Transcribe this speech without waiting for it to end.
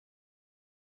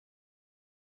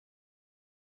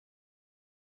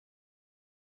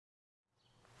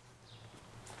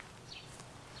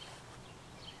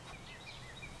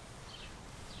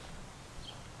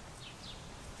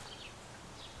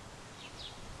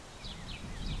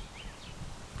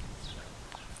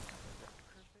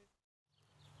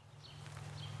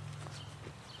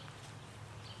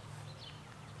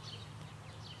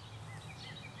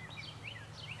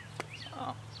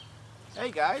Hey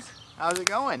guys, how's it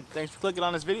going? Thanks for clicking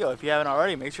on this video. If you haven't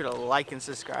already, make sure to like and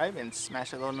subscribe and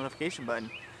smash that little notification button.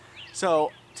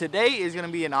 So today is going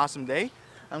to be an awesome day.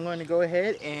 I'm going to go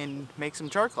ahead and make some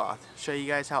char cloth. Show you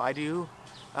guys how I do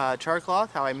char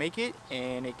cloth, how I make it,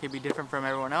 and it could be different from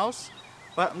everyone else.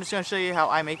 But I'm just going to show you how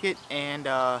I make it, and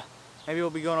maybe we'll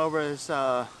be going over this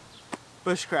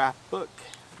bushcraft book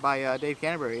by Dave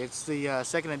Canterbury. It's the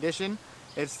second edition.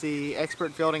 It's the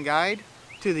expert field and guide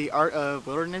to the art of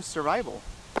wilderness survival.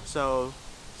 So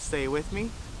stay with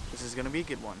me. This is going to be a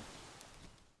good one.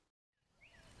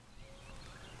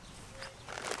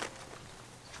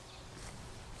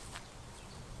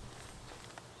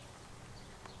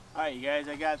 Alright you guys,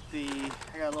 I got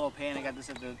a little pan. I got this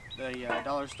at the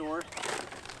dollar store,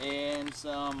 and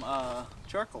some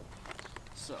charcoal.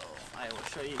 So I will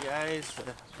show you guys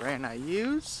the brand I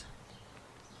use.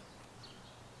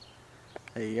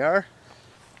 There you are.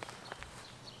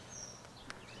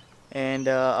 And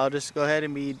I'll just go ahead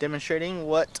and be demonstrating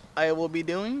what I will be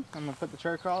doing. I'm gonna put the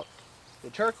charcoal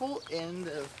in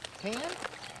the pan,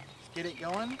 get it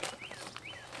going,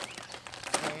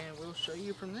 and we'll show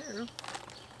you from there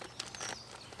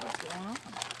what's going on.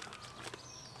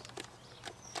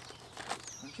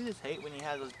 Don't you just hate when you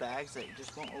have those bags that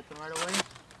just won't open right away?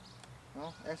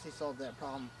 Well, Essie solved that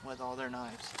problem with all their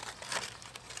knives.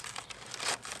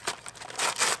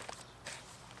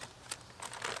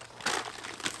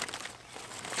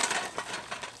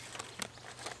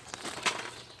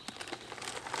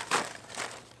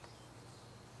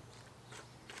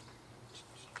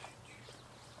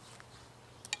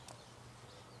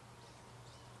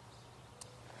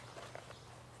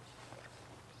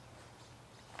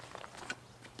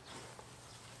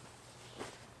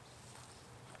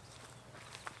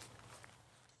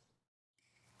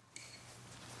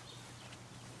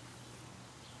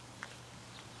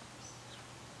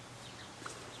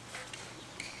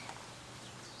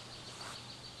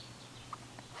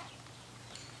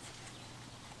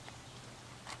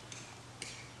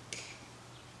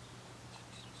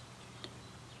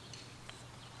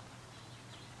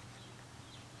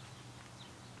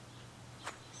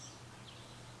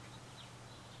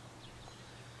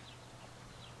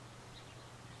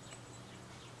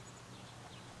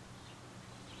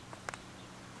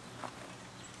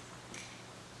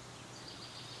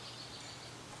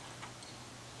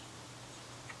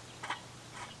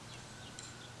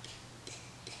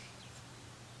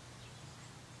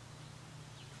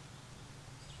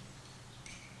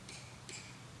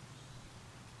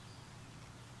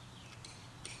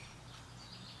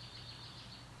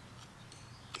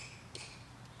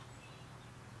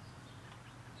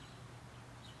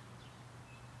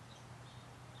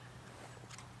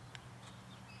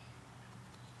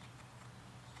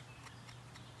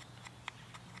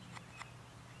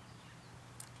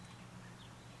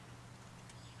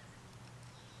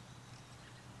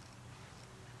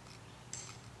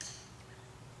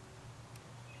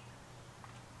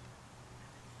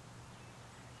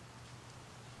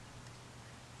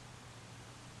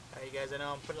 You guys, I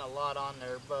know I'm putting a lot on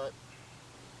there, but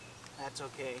that's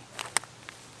okay.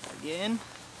 Again.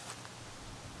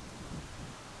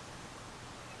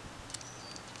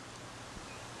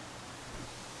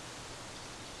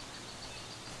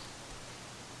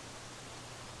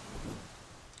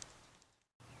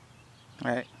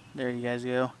 Alright, there you guys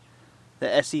go. The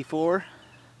SE4.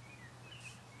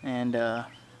 And yeah,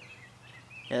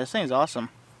 this thing's awesome.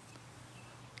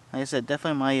 Like I said,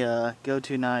 definitely my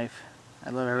go-to knife. I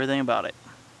love everything about it.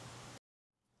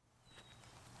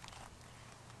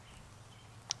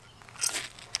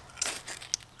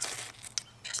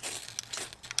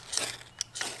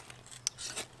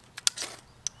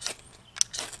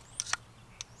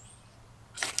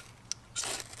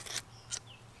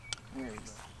 There you go.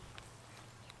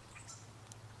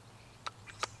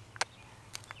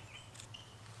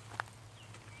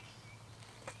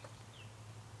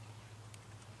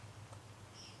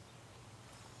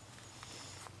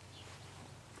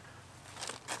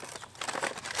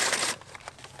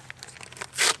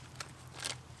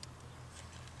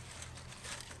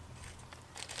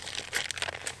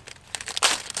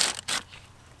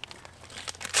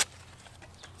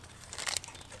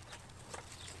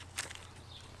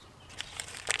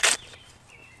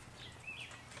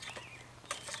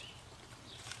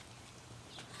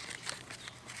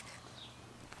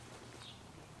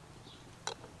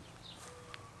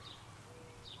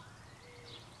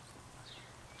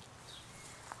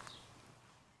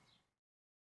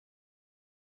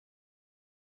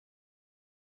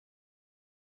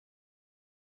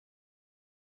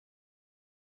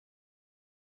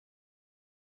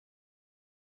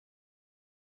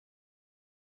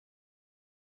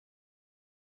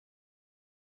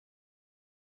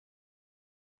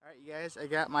 Alright you guys, I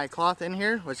got my cloth in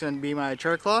here, what's going to be my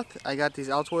char cloth. I got these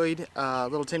Altoid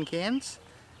little tin cans,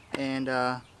 and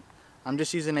I'm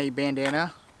just using a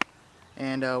bandana.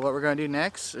 And what we're going to do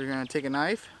next, we're going to take a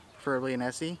knife, preferably an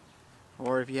Essie,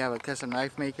 or if you have a custom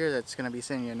knife maker that's going to be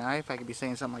sending you a knife, I could be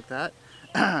saying something like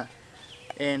that.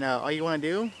 And all you want to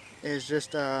do is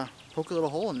just poke a little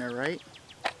hole in there, right?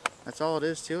 That's all it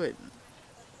is to it.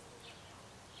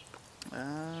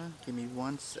 Give me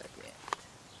 1 second.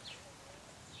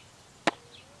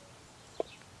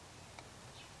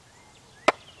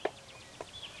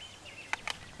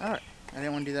 Alright, I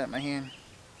didn't want to do that in my hand.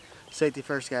 Safety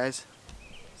first, guys.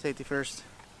 Safety first.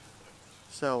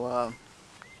 So,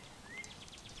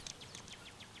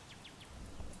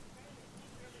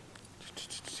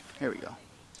 here we go.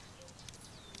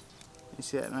 You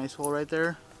see that nice hole right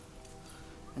there?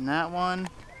 And that one.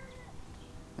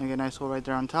 And get a nice hole right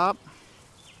there on top.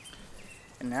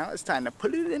 And now it's time to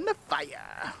put it in the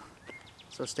fire.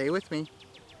 So stay with me.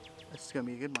 This is going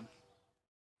to be a good one.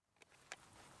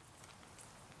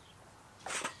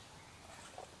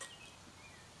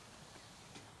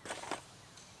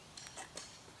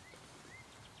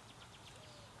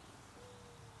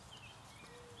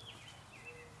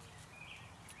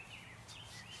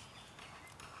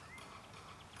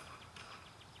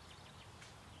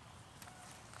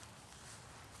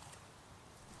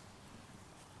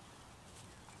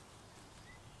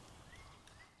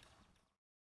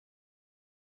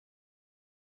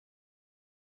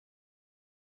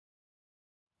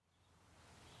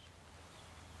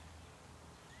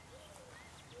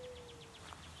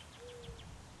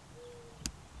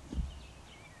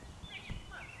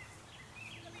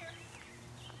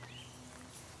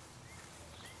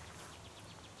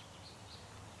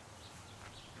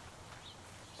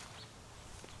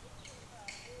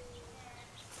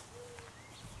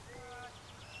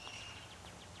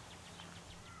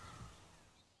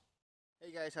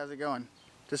 Hey guys, how's it going?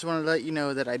 Just wanted to let you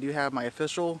know that I do have my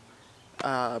official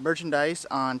merchandise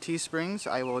on Teesprings.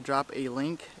 I will drop a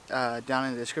link down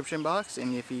in the description box,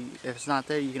 and if it's not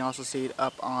there, you can also see it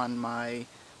up on my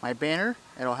banner.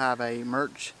 It'll have a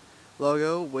merch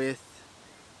logo with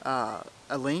a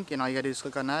link, and all you gotta do is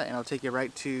click on that and it'll take you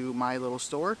right to my little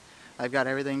store. I've got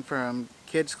everything from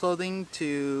kids clothing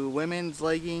to women's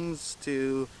leggings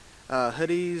to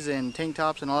hoodies and tank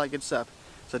tops and all that good stuff.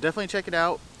 So definitely check it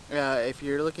out. If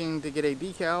you're looking to get a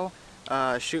decal,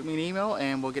 shoot me an email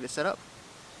and we'll get it set up.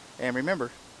 And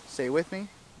remember, stay with me.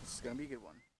 This is going to be a good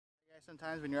one. Guys,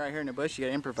 sometimes when you're out here in the bush, you got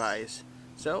to improvise.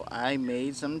 So I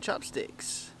made some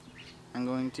chopsticks. I'm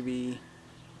going to be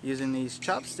using these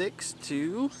chopsticks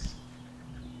to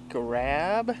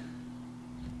grab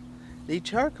the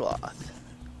char cloth.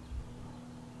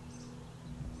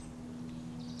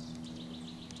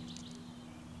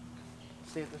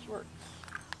 Let's see if this works.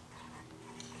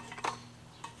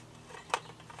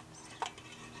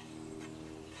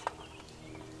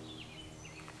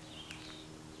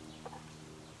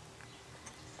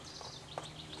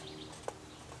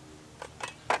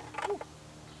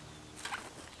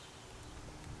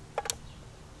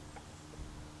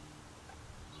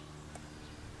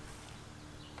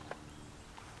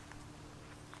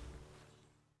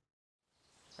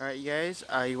 Alright you guys,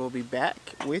 I will be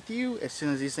back with you as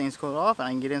soon as these things cool off and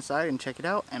I can get inside and check it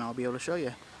out and I'll be able to show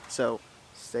you. So,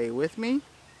 stay with me.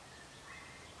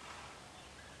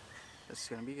 This is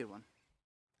going to be a good one.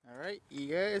 Alright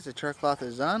you guys, the char cloth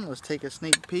is done. Let's take a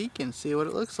sneak peek and see what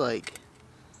it looks like.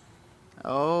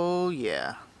 Oh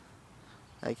yeah.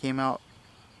 That came out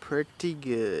pretty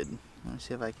good. Let me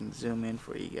see if I can zoom in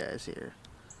for you guys here.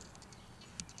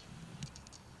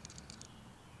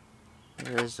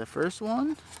 There's the first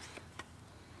one,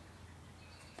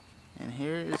 and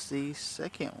here is the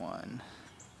second one.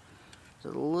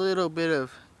 There's a little bit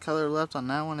of color left on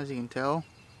that one, as you can tell,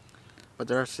 but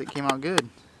the rest of it came out good.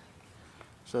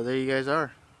 So there you guys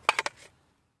are.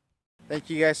 Thank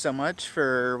you guys so much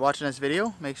for watching this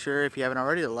video. Make sure, if you haven't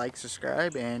already, to like,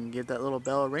 subscribe, and give that little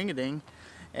bell ring-a-ding.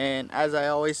 And as I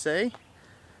always say,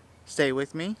 stay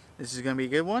with me. This is going to be a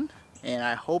good one, and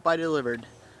I hope I delivered.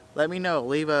 Let me know.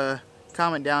 Leave a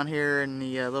comment down here in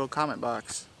the little comment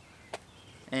box.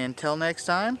 And until next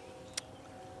time,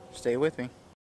 stay with me.